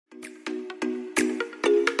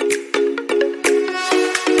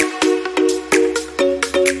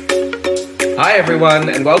Hi everyone,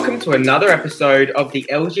 and welcome to another episode of the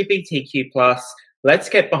LGBTQ Let's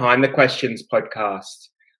Get Behind the Questions podcast.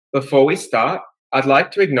 Before we start, I'd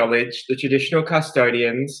like to acknowledge the traditional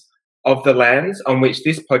custodians of the lands on which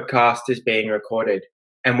this podcast is being recorded,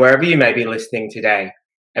 and wherever you may be listening today,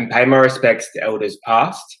 and pay my respects to elders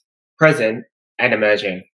past, present, and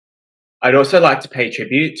emerging. I'd also like to pay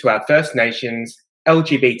tribute to our First Nations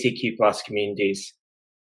LGBTQ communities.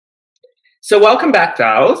 So welcome back,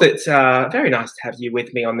 Dales. It's very nice to have you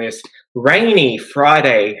with me on this rainy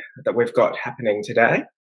Friday that we've got happening today.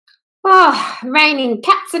 Oh, raining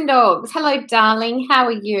cats and dogs. Hello, darling. How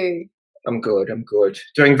are you? I'm good.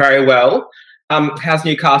 Doing very well. How's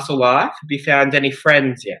Newcastle life? Have you found any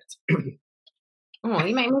friends yet? Oh,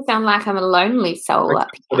 you make me sound like I'm a lonely soul up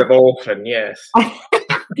here. Sort of orphan, yes.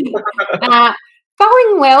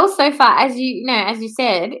 Going well so far, as you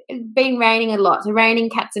said. It's been raining a lot. So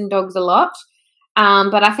raining cats and dogs a lot.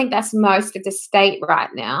 But I think that's most of the state right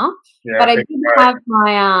now. Yeah, but I did have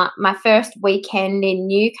my first weekend in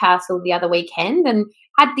Newcastle the other weekend, and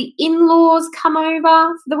had the in-laws come over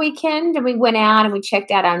for the weekend, and we went out and we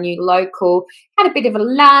checked out our new local, had a bit of a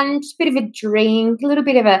lunch, a bit of a drink, a little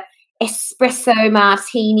bit of a espresso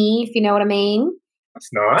martini, if you know what I mean. That's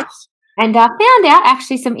nice. And I found out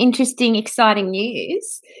actually some interesting, exciting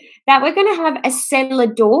news that we're going to have a cellar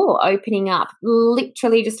door opening up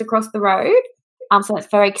literally just across the road. So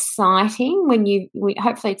that's very exciting.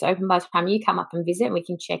 Hopefully it's open by the time you come up and visit and we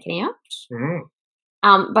can check it out.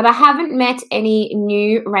 Mm. But I haven't met any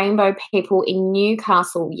new rainbow people in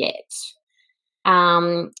Newcastle yet.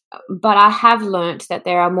 But I have learnt that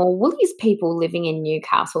there are more Woolies people living in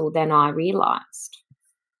Newcastle than I realised.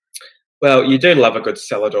 Well, you do love a good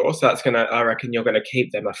cellar door, so I reckon you're going to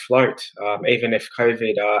keep them afloat. Even if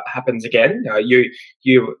COVID happens again,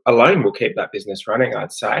 you alone will keep that business running,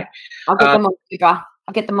 I'd say. I'll get them on Uber.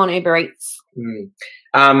 I'll get them on Uber Eats.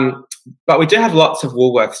 But we do have lots of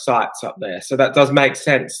Woolworths sites up there, so that does make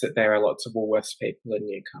sense that there are lots of Woolworths people in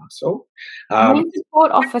Newcastle. And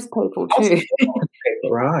support office people too.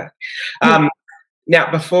 Right.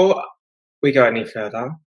 Now, before we go any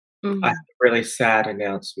further, I have a really sad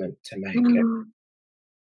announcement to make.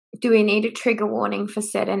 Do we need a trigger warning for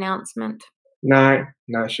said announcement? No,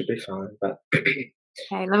 it should be fine. But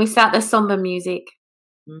okay, let me start the somber music.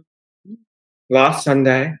 Last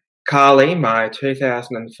Sunday, Carly, my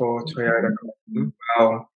 2004 Toyota,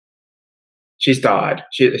 well, she's died.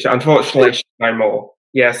 Unfortunately, she's no more.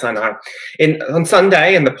 Yes, I know. On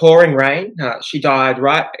Sunday, in the pouring rain, she died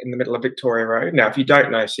right in the middle of Victoria Road. Now, if you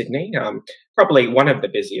don't know Sydney, probably one of the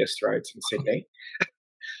busiest roads in Sydney,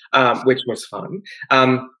 which was fun.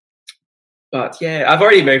 But, yeah, I've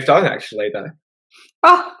already moved on, actually, though.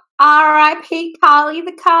 Oh, R.I.P. Carly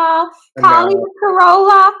the car. Carly the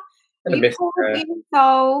Corolla. You poor little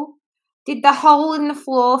soul. Did the hole in the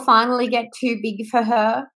floor finally get too big for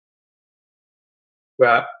her?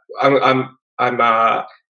 Well, I'm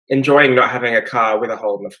enjoying not having a car with a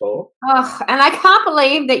hole in the floor. Oh, and I can't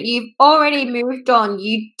believe that you've already moved on,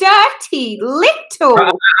 you dirty little...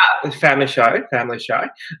 Family show.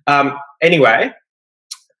 Anyway,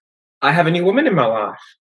 I have a new woman in my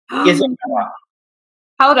life. Isabella.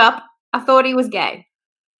 Hold up. I thought he was gay.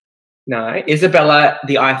 No, Isabella,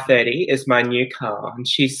 the I-30, is my new car, and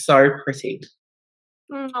she's so pretty.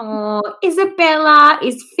 Oh, Isabella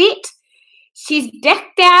is fit. She's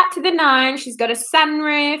decked out to the nine. She's got a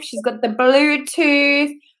sunroof. She's got the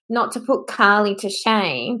Bluetooth. Not to put Carly to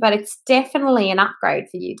shame, but it's definitely an upgrade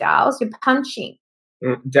for you, Dales. You're punching.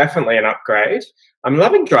 Definitely an upgrade. I'm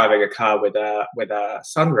loving driving a car with a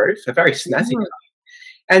sunroof, a very snazzy car.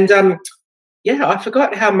 And I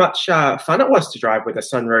forgot how much fun it was to drive with a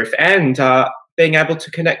sunroof and being able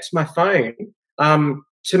to connect my phone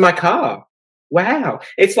to my car. Wow,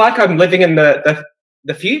 it's like I'm living in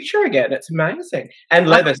the future again. It's amazing. And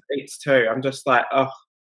leather seats too. I'm just like,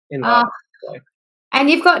 in love. And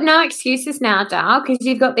you've got no excuses now, Dal, because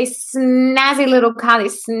you've got this snazzy little car,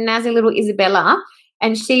 this snazzy little Isabella,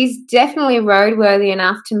 and she's definitely roadworthy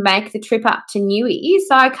enough to make the trip up to Newey.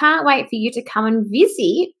 So I can't wait for you to come and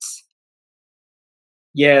visit.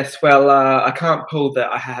 Yes, well, I can't pull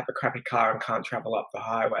I have a crappy car and can't travel up the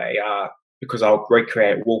highway because I'll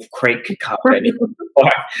recreate Wolf Creek car anymore.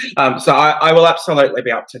 So I will absolutely be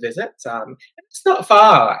up to visit. It's not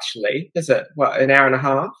far, actually, is it? What, an hour and a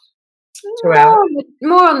half? 2 hours?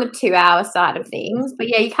 More on the 2 hour side of things. But,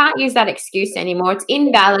 yeah, you can't use that excuse anymore. It's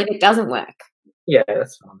invalid. It doesn't work. Yeah,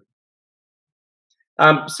 that's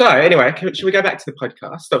fine. So, anyway, should we go back to the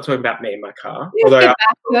podcast? Stop talking about me and my car.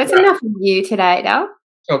 It's enough of you today, Dal.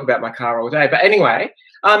 Talk about my car all day. But anyway,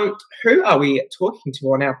 who are we talking to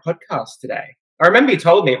on our podcast today? I remember you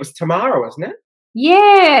told me it was Tamara, wasn't it?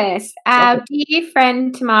 Yes, our dear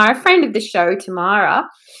friend Tamara, friend of the show, Tamara.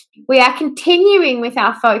 We are continuing with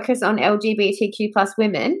our focus on LGBTQ plus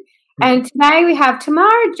women. And today we have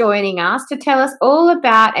Tamara joining us to tell us all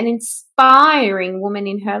about an inspiring woman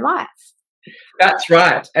in her life. That's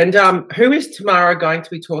right. And who is Tamara going to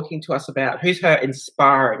be talking to us about? Who's her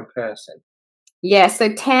inspiring person? Yeah,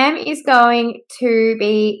 so Tam is going to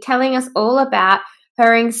be telling us all about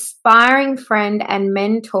her inspiring friend and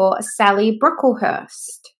mentor, Sally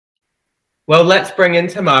Brocklehurst. Well, let's bring in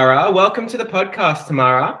Tamara. Welcome to the podcast,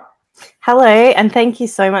 Tamara. Hello, and thank you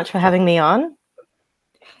so much for having me on.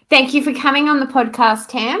 Thank you for coming on the podcast,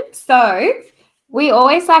 Tam. So we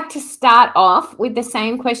always like to start off with the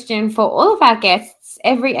same question for all of our guests.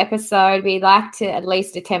 Every episode, we like to at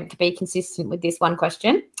least attempt to be consistent with this one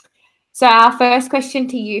question. So our first question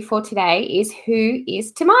to you for today is, who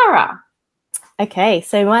is Tamara? Okay,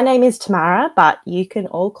 so my name is Tamara, but you can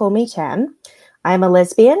all call me Tam. I am a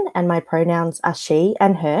lesbian and my pronouns are she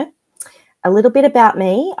and her. A little bit about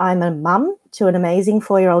me, I'm a mum to an amazing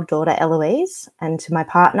 4-year-old daughter, Eloise, and to my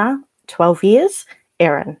partner, 12 years,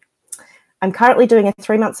 Erin. I'm currently doing a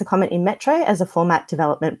 3-month secondment in Metro as a format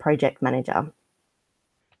development project manager.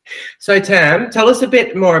 So, Tam, tell us a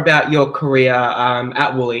bit more about your career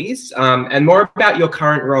at Woolies and more about your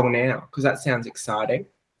current role now, because that sounds exciting.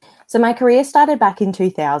 So my career started back in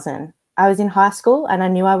 2000. I was in high school and I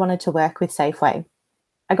knew I wanted to work with Safeway.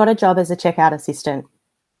 I got a job as a checkout assistant.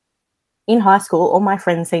 In high school, all my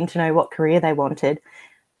friends seemed to know what career they wanted,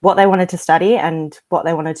 what they wanted to study and what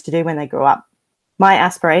they wanted to do when they grew up. My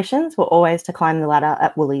aspirations were always to climb the ladder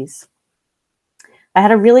at Woolies. I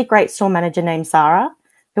had a really great store manager named Sarah,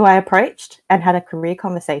 who I approached and had a career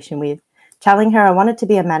conversation with, telling her I wanted to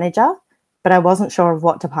be a manager, but I wasn't sure of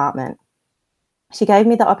what department. She gave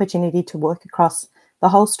me the opportunity to work across the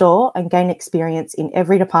whole store and gain experience in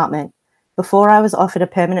every department before I was offered a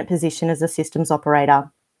permanent position as a systems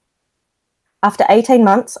operator. After 18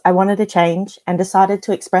 months, I wanted a change and decided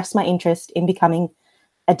to express my interest in becoming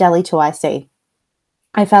a deli to IC.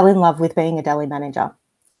 I fell in love with being a deli manager.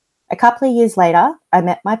 A couple of years later, I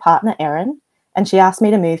met my partner, Erin, and she asked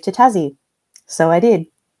me to move to Tassie. So I did.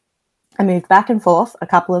 I moved back and forth a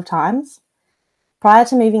couple of times. Prior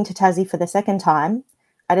to moving to Tassie for the second time,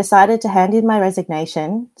 I decided to hand in my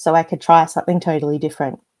resignation so I could try something totally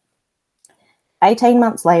different. 18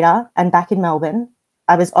 months later, and back in Melbourne,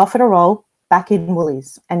 I was offered a role back in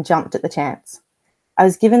Woolies and jumped at the chance. I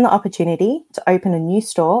was given the opportunity to open a new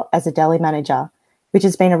store as a deli manager, which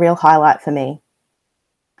has been a real highlight for me.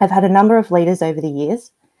 I've had a number of leaders over the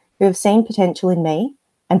years who have seen potential in me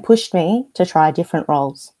and pushed me to try different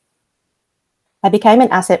roles. I became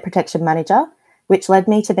an asset protection manager, which led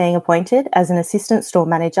me to being appointed as an assistant store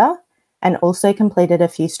manager and also completed a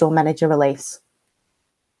few store manager reliefs.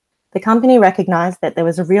 The company recognised that there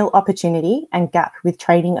was a real opportunity and gap with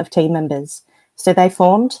training of team members, so they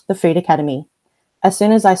formed the Food Academy. As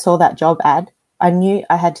soon as I saw that job ad, I knew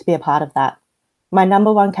I had to be a part of that. My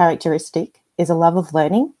number one characteristic is a love of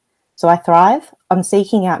learning, so I thrive on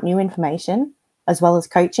seeking out new information as well as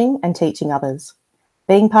coaching and teaching others.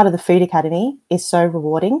 Being part of the Food Academy is so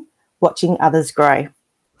rewarding, watching others grow.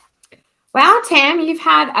 Wow, Tam, you've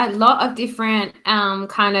had a lot of different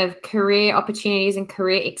kind of career opportunities and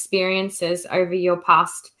career experiences over your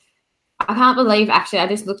past. I can't believe, actually, I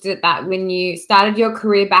just looked at that when you started your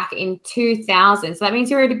career back in 2000. So that means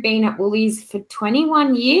you've already been at Woolies for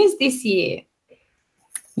 21 years this year.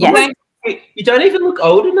 Yes. You don't even look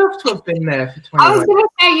old enough to have been there for 21 I was going to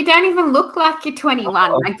say, you don't even look like you're 21.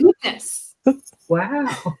 My goodness. Wow.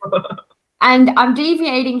 And I'm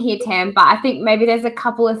deviating here, Tam, but I think maybe there's a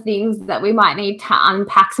couple of things that we might need to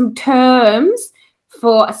unpack, some terms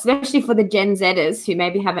for, especially for the Gen Zers who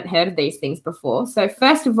maybe haven't heard of these things before. So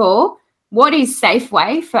first of all, what is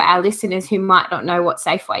Safeway for our listeners who might not know what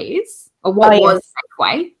Safeway is, or what was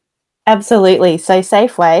Safeway? Absolutely. So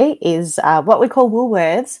Safeway is what we call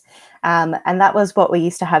Woolworths, and that was what we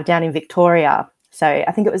used to have down in Victoria. So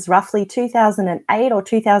I think it was roughly 2008 or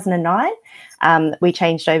 2009. We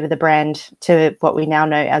changed over the brand to what we now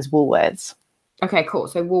know as Woolworths. Okay, cool.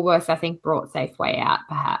 So Woolworths, I think, brought Safeway out,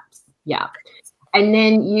 perhaps. Yeah. And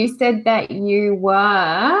then you said that you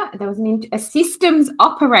were, there was a systems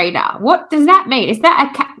operator. What does that mean? Is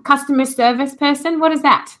that a customer service person? What is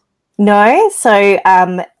that? No. So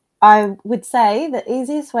I would say the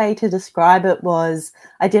easiest way to describe it was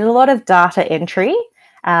I did a lot of data entry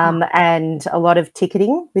and a lot of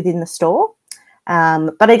ticketing within the store.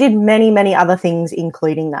 But I did many, many other things,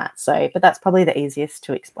 including that. So, but that's probably the easiest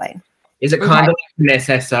to explain. Is it kind of like an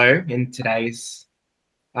SSO in today's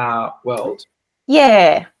world?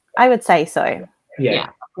 Yeah, I would say so. Yeah.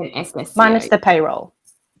 An SSCO. Minus the payroll.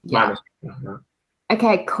 Yeah.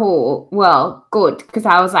 Okay, cool. Well, good, because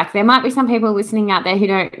I was like, there might be some people listening out there who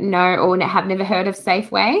don't know or have never heard of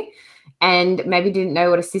Safeway, and maybe didn't know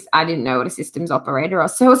what I didn't know what a systems operator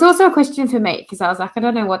was. So it was also a question for me, because I was like, I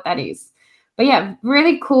don't know what that is. But yeah,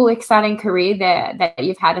 really cool, exciting career there that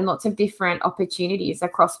you've had, and lots of different opportunities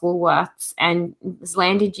across Woolworths, and has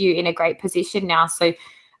landed you in a great position now. So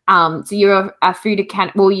you're a food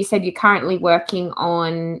account. Well, you said you're currently working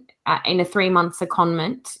on in a 3-month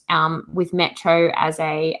secondment with Metro as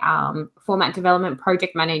a format development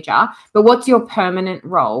project manager. But what's your permanent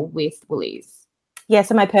role with Woolies? Yeah,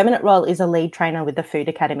 so my permanent role is a lead trainer with the Food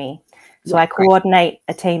Academy. So I coordinate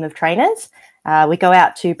a team of trainers. We go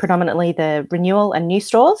out to predominantly the renewal and new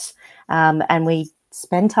stores, and we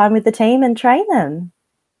spend time with the team and train them.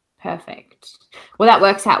 Perfect. Well, that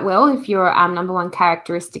works out well. If your number one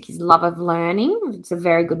characteristic is love of learning, it's a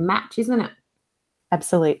very good match, isn't it?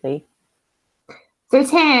 Absolutely. So,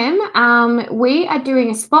 Tam, we are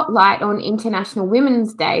doing a spotlight on International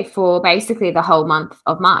Women's Day for basically the whole month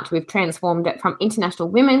of March. We've transformed it from International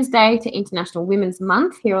Women's Day to International Women's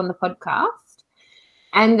Month here on the podcast.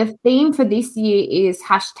 And the theme for this year is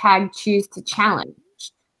 #ChooseToChallenge.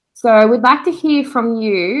 So I would like to hear from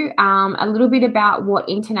you a little bit about what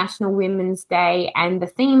International Women's Day and the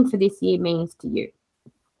theme for this year means to you.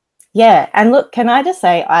 Yeah, and look, can I just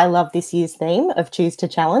say I love this year's theme of Choose to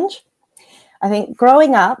Challenge. I think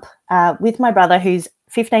growing up with my brother, who's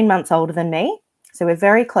 15 months older than me, so we're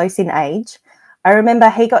very close in age, I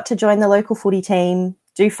remember he got to join the local footy team,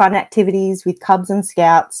 do fun activities with Cubs and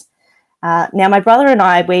Scouts. Now, my brother and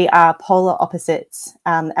I, we are polar opposites,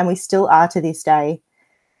 and we still are to this day.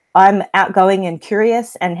 I'm outgoing and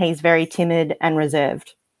curious, and he's very timid and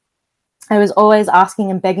reserved. I was always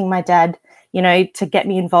asking and begging my dad, to get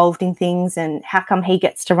me involved in things, and how come he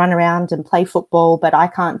gets to run around and play football, but I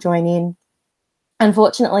can't join in.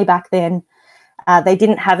 Unfortunately, back then, they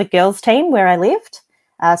didn't have a girls' team where I lived,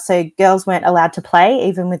 so girls weren't allowed to play,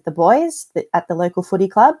 even with the boys at the local footy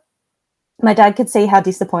club. My dad could see how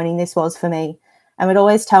disappointing this was for me, and would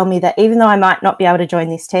always tell me that even though I might not be able to join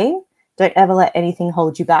this team, don't ever let anything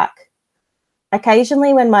hold you back.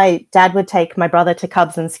 Occasionally, when my dad would take my brother to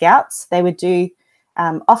Cubs and Scouts, they would do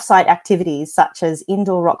off-site activities such as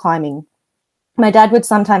indoor rock climbing. My dad would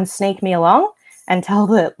sometimes sneak me along and tell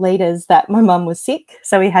the leaders that my mum was sick,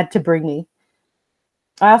 so he had to bring me.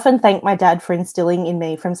 I often thank my dad for instilling in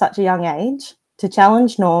me from such a young age to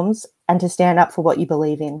challenge norms and to stand up for what you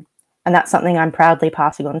believe in. And that's something I'm proudly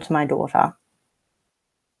passing on to my daughter.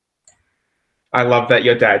 I love that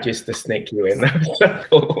your dad used to sneak you in. That's so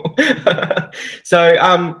cool. So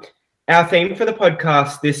our theme for the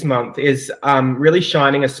podcast this month is really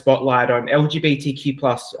shining a spotlight on LGBTQ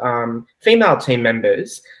plus female team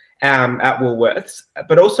members at Woolworths,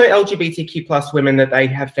 but also LGBTQ plus women that they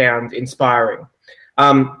have found inspiring.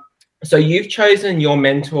 So you've chosen your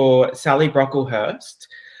mentor, Sally Brocklehurst.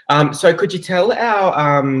 So could you tell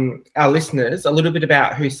our listeners a little bit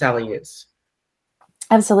about who Sally is?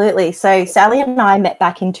 Absolutely. So Sally and I met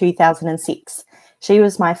back in 2006. She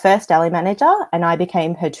was my first deli manager and I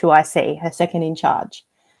became her 2IC, her second in charge.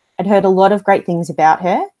 I'd heard a lot of great things about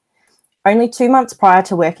her. Only 2 months prior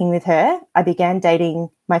to working with her, I began dating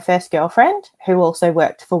my first girlfriend who also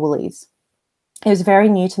worked for Woolies. It was very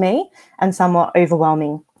new to me and somewhat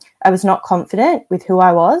overwhelming. I was not confident with who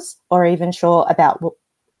I was or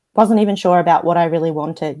wasn't even sure about what I really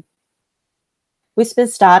wanted.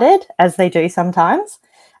 Whispers started, as they do sometimes,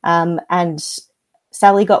 and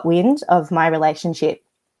Sally got wind of my relationship.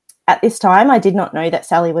 At this time, I did not know that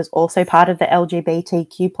Sally was also part of the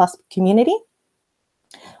LGBTQ plus community.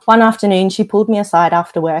 One afternoon, she pulled me aside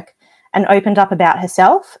after work and opened up about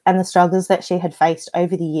herself and the struggles that she had faced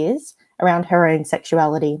over the years around her own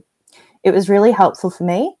sexuality. It was really helpful for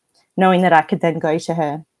me, knowing that I could then go to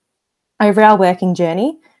her. Over our working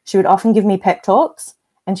journey, she would often give me pep talks,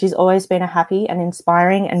 and she's always been a happy and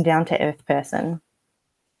inspiring and down-to-earth person.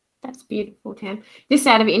 That's beautiful, Tam. Just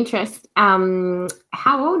out of interest, how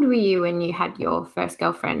old were you when you had your first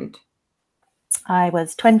girlfriend? I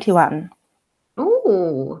was 21.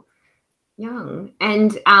 Oh, young.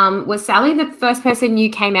 And was Sally the first person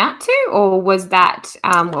you came out to, or was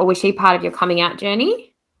she part of your coming out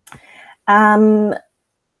journey?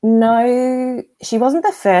 No, she wasn't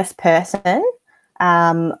the first person.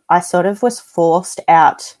 I sort of was forced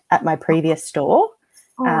out at my previous store,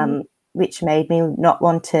 which made me not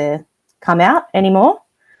want to come out anymore.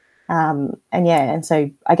 And so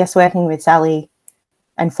I guess working with Sally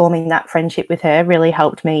and forming that friendship with her really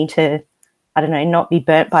helped me to, not be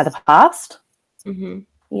burnt by the past. Mm-hmm.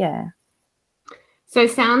 Yeah. So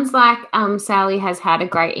it sounds like Sally has had a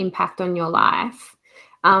great impact on your life.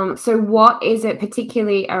 So what is it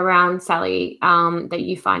particularly around Sally that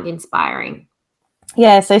you find inspiring?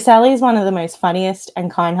 Yeah, so Sally is one of the most funniest and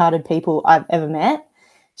kind-hearted people I've ever met.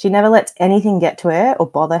 She never lets anything get to her or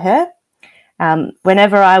bother her.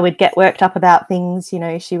 Whenever I would get worked up about things,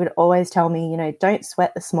 she would always tell me, don't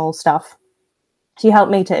sweat the small stuff. She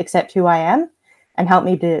helped me to accept who I am and helped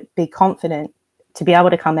me to be confident to be able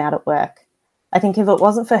to come out at work. I think if it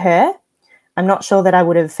wasn't for her, I'm not sure that I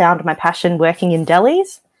would have found my passion working in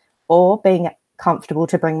delis or being comfortable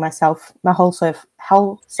to bring my whole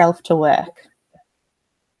self to work.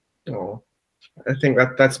 Oh, I think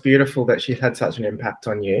that's beautiful that she's had such an impact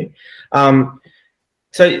on you.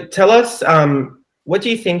 So tell us, what do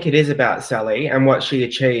you think it is about Sally and what she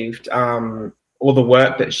achieved, or the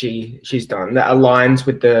work that she's done that aligns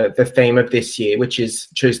with the theme of this year, which is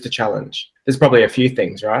Choose to Challenge? There's probably a few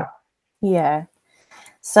things, right? Yeah.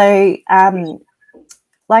 So,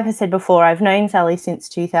 like I said before, I've known Sally since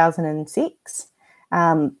 2006,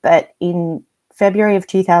 but in February of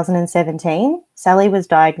 2017, Sally was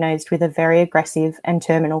diagnosed with a very aggressive and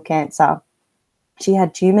terminal cancer. She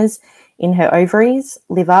had tumours in her ovaries,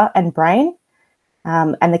 liver and brain,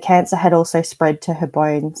 and the cancer had also spread to her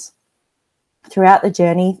bones. Throughout the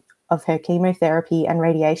journey of her chemotherapy and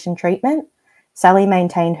radiation treatment, Sally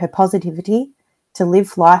maintained her positivity to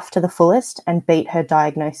live life to the fullest and beat her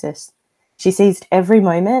diagnosis. She seized every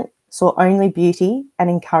moment, saw only beauty, and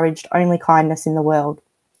encouraged only kindness in the world.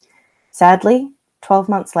 Sadly, 12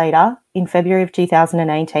 months later, in February of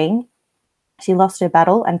 2018, she lost her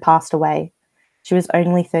battle and passed away. She was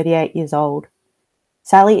only 38 years old.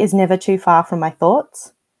 Sally is never too far from my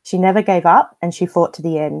thoughts. She never gave up and she fought to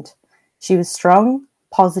the end. She was strong,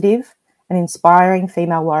 positive, an inspiring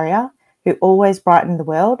female warrior who always brightened the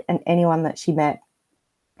world and anyone that she met.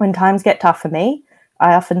 When times get tough for me,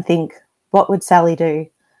 I often think, what would Sally do?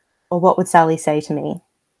 Or what would Sally say to me?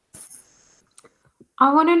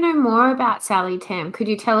 I want to know more about Sally, Tam. Could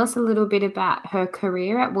you tell us a little bit about her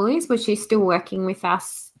career at Woolies? Was she still working with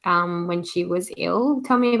us when she was ill?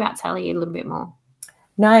 Tell me about Sally a little bit more.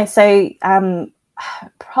 No, so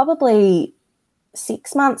probably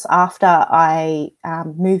 6 months after I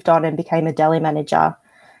moved on and became a deli manager,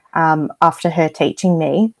 after her teaching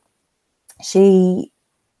me, she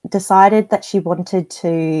decided that she wanted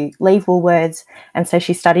to leave Woolworths, and so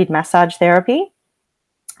she studied massage therapy.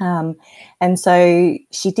 And so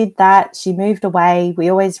she did that. She moved away. We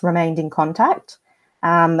always remained in contact.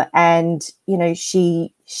 And,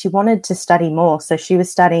 she wanted to study more. So she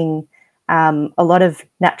was studying a lot of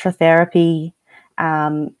naturotherapy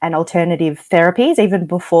and alternative therapies even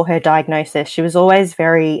before her diagnosis. She was always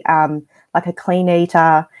very like a clean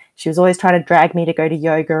eater. She was always trying to drag me to go to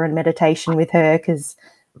yoga and meditation with her because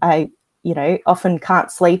I, often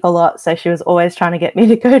can't sleep a lot. So she was always trying to get me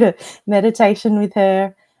to go to meditation with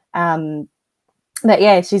her. But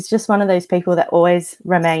yeah, she's just one of those people that always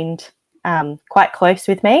remained quite close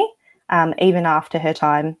with me, even after her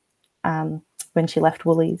time when she left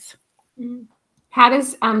Woolies. How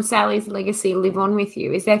does Sally's legacy live on with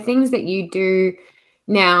you? Is there things that you do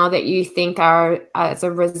now that you think are as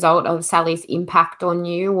a result of Sally's impact on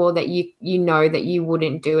you, or that you know that you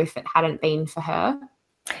wouldn't do if it hadn't been for her?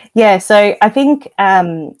 Yeah, so I think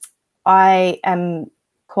I am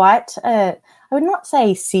quite I would not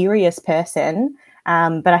say serious person,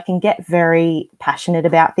 but I can get very passionate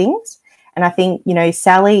about things. And I think,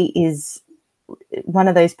 Sally is one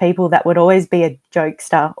of those people that would always be a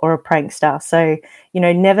jokester or a prankster. So,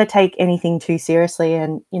 never take anything too seriously.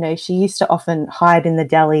 And, she used to often hide in the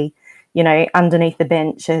deli, underneath the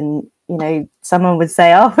bench, and, someone would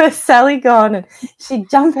say, oh, where's Sally gone? And she'd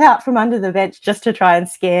jump out from under the bench just to try and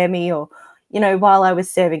scare me. Or, while I was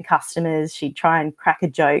serving customers, she'd try and crack a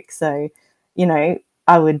joke. So,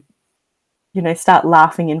 I would, start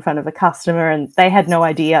laughing in front of a customer, and they had no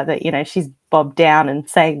idea that, she's bobbed down and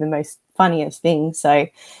saying the most funniest things. So,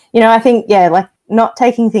 I think, like not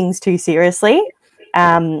taking things too seriously,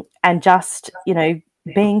 and just,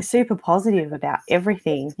 being super positive about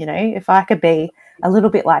everything. If I could be a little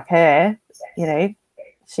bit like her,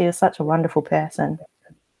 she is such a wonderful person.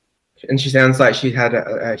 And she sounds like she had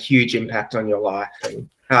a huge impact on your life. And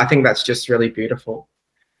I think that's just really beautiful.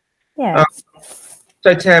 Yeah.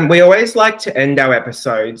 So, Tam, we always like to end our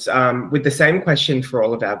episodes with the same question for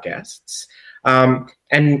all of our guests. And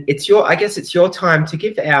it's your time to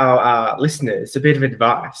give our listeners a bit of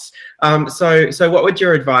advice. So what would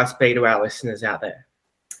your advice be to our listeners out there?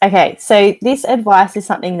 Okay, so this advice is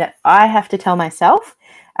something that I have to tell myself.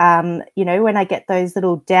 When I get those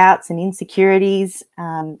little doubts and insecurities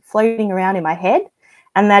floating around in my head,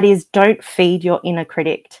 and that is, don't feed your inner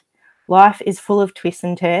critic. Life is full of twists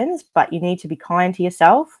and turns, but you need to be kind to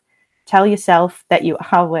yourself. Tell yourself that you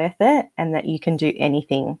are worth it and that you can do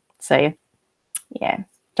anything. So, yeah,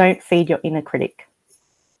 don't feed your inner critic.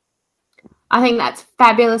 I think that's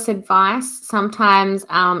fabulous advice. Sometimes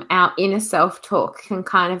our inner self-talk can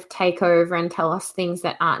kind of take over and tell us things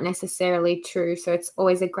that aren't necessarily true. So it's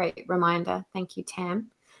always a great reminder. Thank you,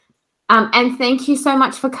 Tam. And thank you so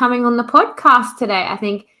much for coming on the podcast today. I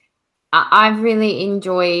think I've really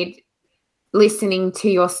enjoyed listening to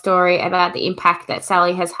your story about the impact that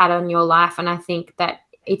Sally has had on your life. And I think that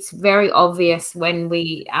it's very obvious when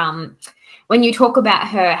you talk about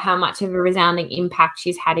her, how much of a resounding impact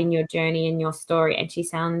she's had in your journey and your story. And she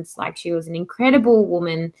sounds like she was an incredible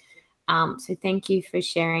woman. So thank you for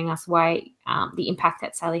sharing us why the impact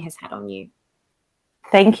that Sally has had on you.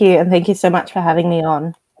 Thank you. And thank you so much for having me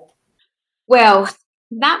on. Well,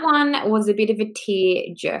 that one was a bit of a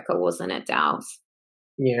tear jerker, wasn't it, Dals?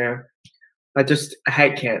 Yeah. I just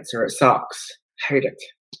hate cancer. It sucks. Hate it.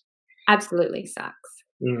 Absolutely sucks.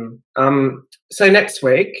 So next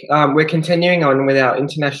week, we're continuing on with our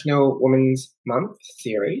International Women's Month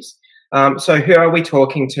series. So who are we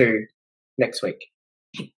talking to next week?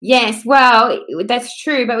 Yes, well, that's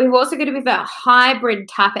true, but we've also got a bit of a hybrid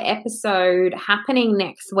type of episode happening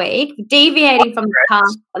next week, deviating from the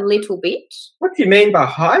past a little bit. What do you mean by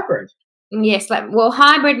hybrid? Yes,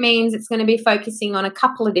 hybrid means it's going to be focusing on a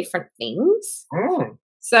couple of different things. Oh.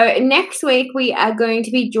 So next week we are going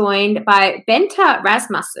to be joined by Benta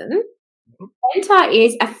Rasmussen. Benta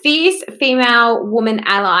is a fierce female woman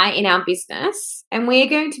ally in our business, and we're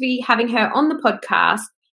going to be having her on the podcast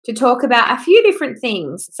to talk about a few different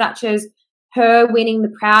things, such as her winning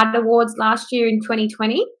the Proud Awards last year in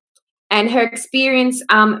 2020 and her experience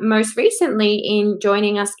most recently in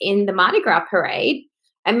joining us in the Mardi Gras parade.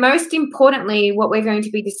 And most importantly, what we're going to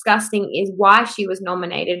be discussing is why she was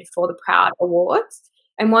nominated for the Proud Awards.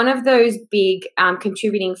 And one of those big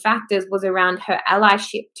contributing factors was around her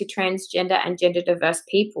allyship to transgender and gender diverse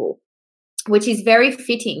people, which is very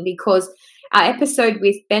fitting because our episode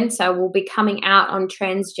with Benta will be coming out on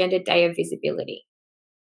Transgender Day of Visibility.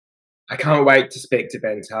 I can't wait to speak to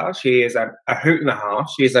Benta. She is a hoot and a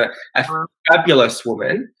half. She is a fabulous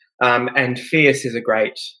woman, and fierce is a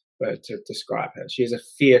great word to describe her. She is a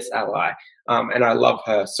fierce ally, and I love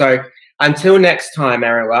her. So until next time,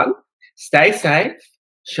 everyone, stay safe,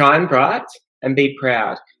 shine bright, and be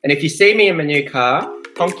proud. And if you see me in my new car,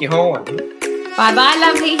 honk your horn. Bye-bye,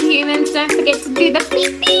 lovely humans. Don't forget to do the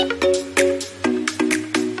beep beep.